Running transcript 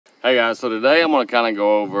Hey guys, so today I'm going to kind of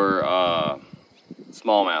go over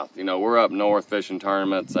smallmouth. You know, we're up north fishing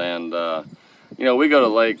tournaments, and you know, we go to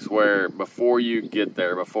lakes where before you get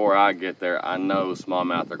there, before I get there, I know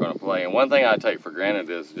smallmouth are going to play. And one thing I take for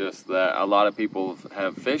granted is just that a lot of people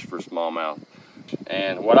have fished for smallmouth.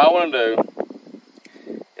 And what I want to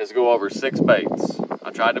do is go over 6 baits.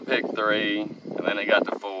 I tried to pick 3, and then it got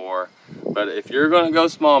to 4. But if you're going to go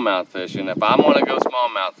smallmouth fishing, if I'm going to go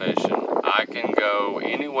smallmouth fishing, I can go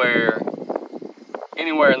anywhere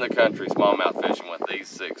in the country smallmouth fishing with these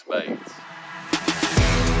 6 baits.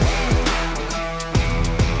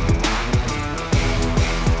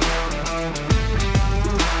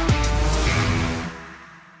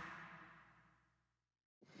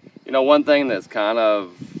 You know, one thing that's kind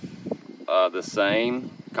of the same,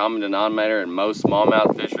 common denominator in most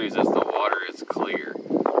smallmouth fisheries is the water is clear.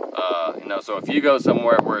 You know, so if you go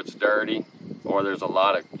somewhere where it's dirty, or there's a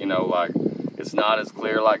lot of, you know, like it's not as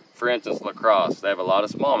clear, like for instance lacrosse, they have a lot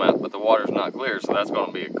of smallmouth, but the water's not clear, so that's going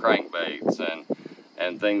to be a crankbaits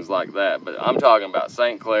and things like that. But I'm talking about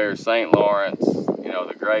St. Clair, St. Lawrence, you know,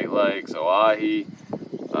 the Great Lakes, Oahe,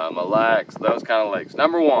 Mille Lacs, those kind of lakes.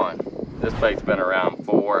 Number one, this bait's been around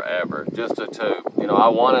forever, just a tube. You know, I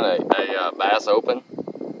won a Bass Open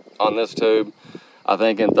on this tube, I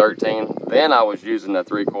think in 13. Then I was using a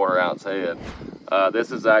 3/4 ounce head.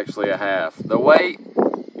 This is actually a half. The weight,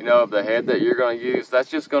 you know, of the head that you're going to use, that's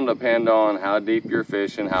just going to depend on how deep you're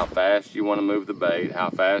fishing, how fast you want to move the bait, how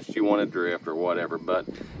fast you want to drift or whatever. But,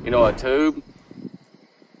 you know, a tube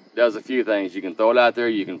does a few things. You can throw it out there,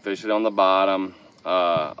 you can fish it on the bottom.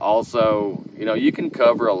 Also, you know, you can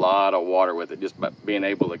cover a lot of water with it just by being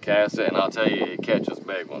able to cast it, and I'll tell you, it catches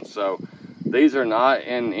big ones. So these are not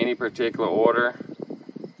in any particular order,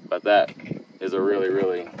 but that is a really,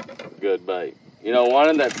 really good bait. You know,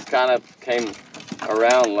 one that's kind of came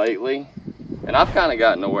around lately, and I've kind of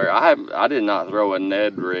gotten aware. I did not throw a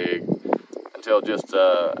Ned rig until just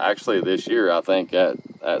actually this year, I think, at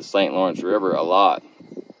St. Lawrence River a lot.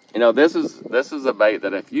 You know, this is a bait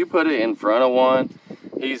that if you put it in front of one,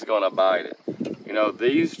 he's gonna bite it. You know,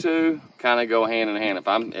 these two kind of go hand in hand.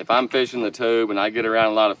 If I'm fishing the tube and I get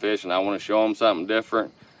around a lot of fish and I want to show them something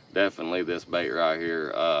different, definitely this bait right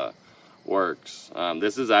here works.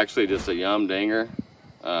 This is actually just a yum dinger,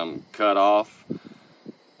 cut off.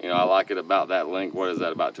 You know, I like it about that length. What is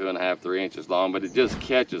that, about 2.5, 3 inches long? But it just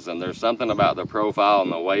catches them. There's something about the profile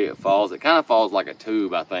and the way it falls. It kind of falls like a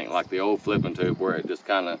tube, I think, like the old flipping tube where it just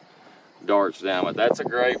kind of darts down. But that's a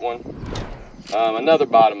great one. Another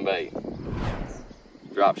bottom bait,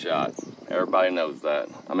 drop shot. Everybody knows that.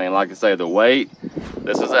 I mean, like I say, the weight,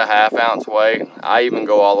 this is a 1/2 ounce weight. I even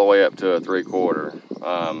go all the way up to a 3/4.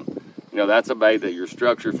 You know, that's a bait that you're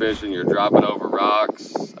structure fishing, you're dropping over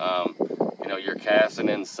rocks, you know, you're casting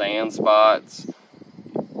in sand spots.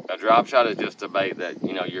 A drop shot is just a bait that,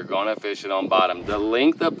 you know, you're gonna fish it on bottom. The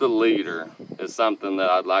length of the leader is something that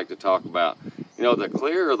I'd like to talk about. You know, the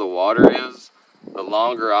clearer the water is, the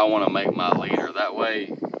longer I want to make my leader. That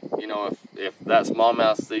way, you know, if that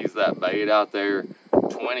smallmouth sees that bait out there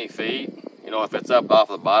 20 feet, you know, if it's up off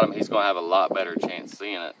the bottom, he's gonna have a lot better chance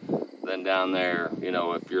seeing it than down there, you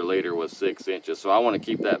know, if your leader was 6 inches. So I want to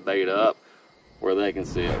keep that bait up where they can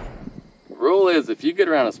see it. Rule is, if you get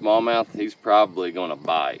around a smallmouth, he's probably going to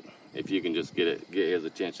bite if you can just get his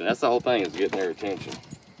attention. That's the whole thing, is getting their attention.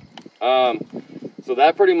 So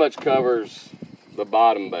that pretty much covers the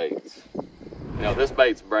bottom baits. You know, this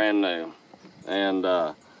bait's brand new, and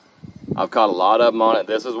I've caught a lot of them on it.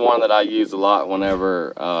 This is one that I use a lot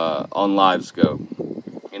whenever on live scope.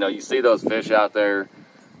 You know, you see those fish out there,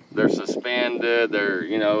 they're suspended,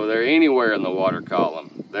 you know, they're anywhere in the water column.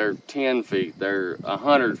 They're 10 feet, they're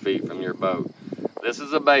 100 feet from your boat. This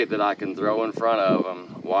is a bait that I can throw in front of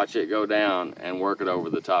them, watch it go down, and work it over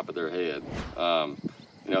the top of their head.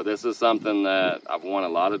 You know, this is something that I've won a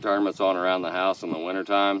lot of tournaments on around the house in the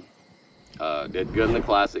wintertime. Did good in the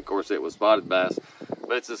classic. Of course, it was spotted bass,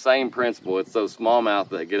 but it's the same principle. It's those smallmouth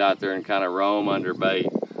that get out there and kind of roam under bait.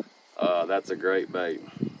 That's a great bait.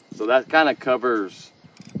 So that kind of covers,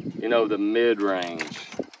 you know, the mid-range.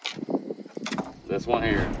 This one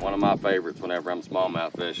here, one of my favorites whenever I'm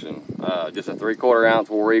smallmouth fishing. Just a 3/4 ounce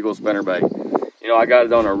War Eagle spinnerbait. You know, I got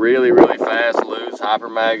it on a really, really fast, loose hyper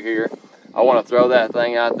mag here. I want to throw that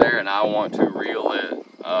thing out there, and I want to reel it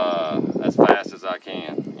as fast as I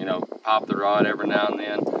can. You know, pop the rod every now and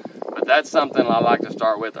then. But that's something I like to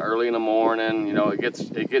start with early in the morning. You know, it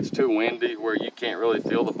gets too windy where you can't really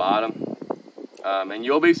feel the bottom. And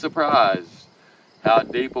you'll be surprised how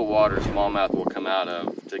deep a water smallmouth will come out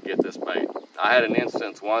of to get this bait. I had an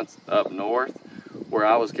instance once up north where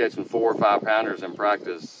I was catching 4 or 5 pounders in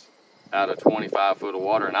practice out of 25 foot of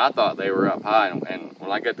water, and I thought they were up high, and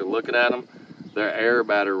when I got to looking at them, their air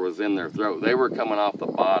batter was in their throat. They were coming off the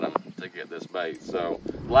bottom to get this bait. So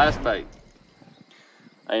last bait,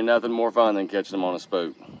 ain't nothing more fun than catching them on a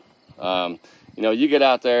spook. You know, you get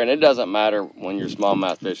out there, and it doesn't matter when you're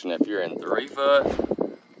smallmouth fishing if you're in 3 foot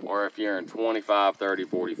or if you're in 25, 30,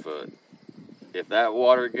 40 foot. If that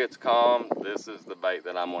water gets calm, this is the bait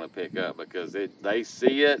that I'm going to pick up, because they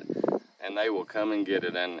see it and they will come and get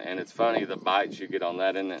it. And it's funny, the bites you get on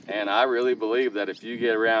that. And I really believe that if you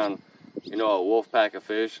get around, you know, a wolf pack of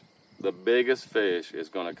fish, the biggest fish is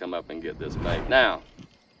going to come up and get this bait. Now,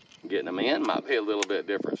 getting them in might be a little bit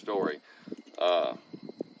different story.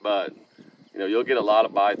 But, you know, you'll get a lot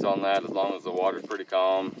of bites on that as long as the water's pretty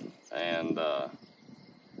calm, and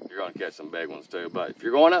you're going to catch some big ones too. But if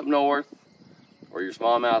you're going up north or you're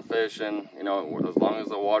smallmouth fishing, you know, as long as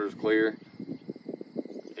the water's clear,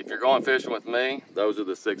 if you're going fishing with me, those are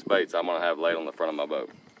the 6 baits I'm going to have laid on the front of my boat.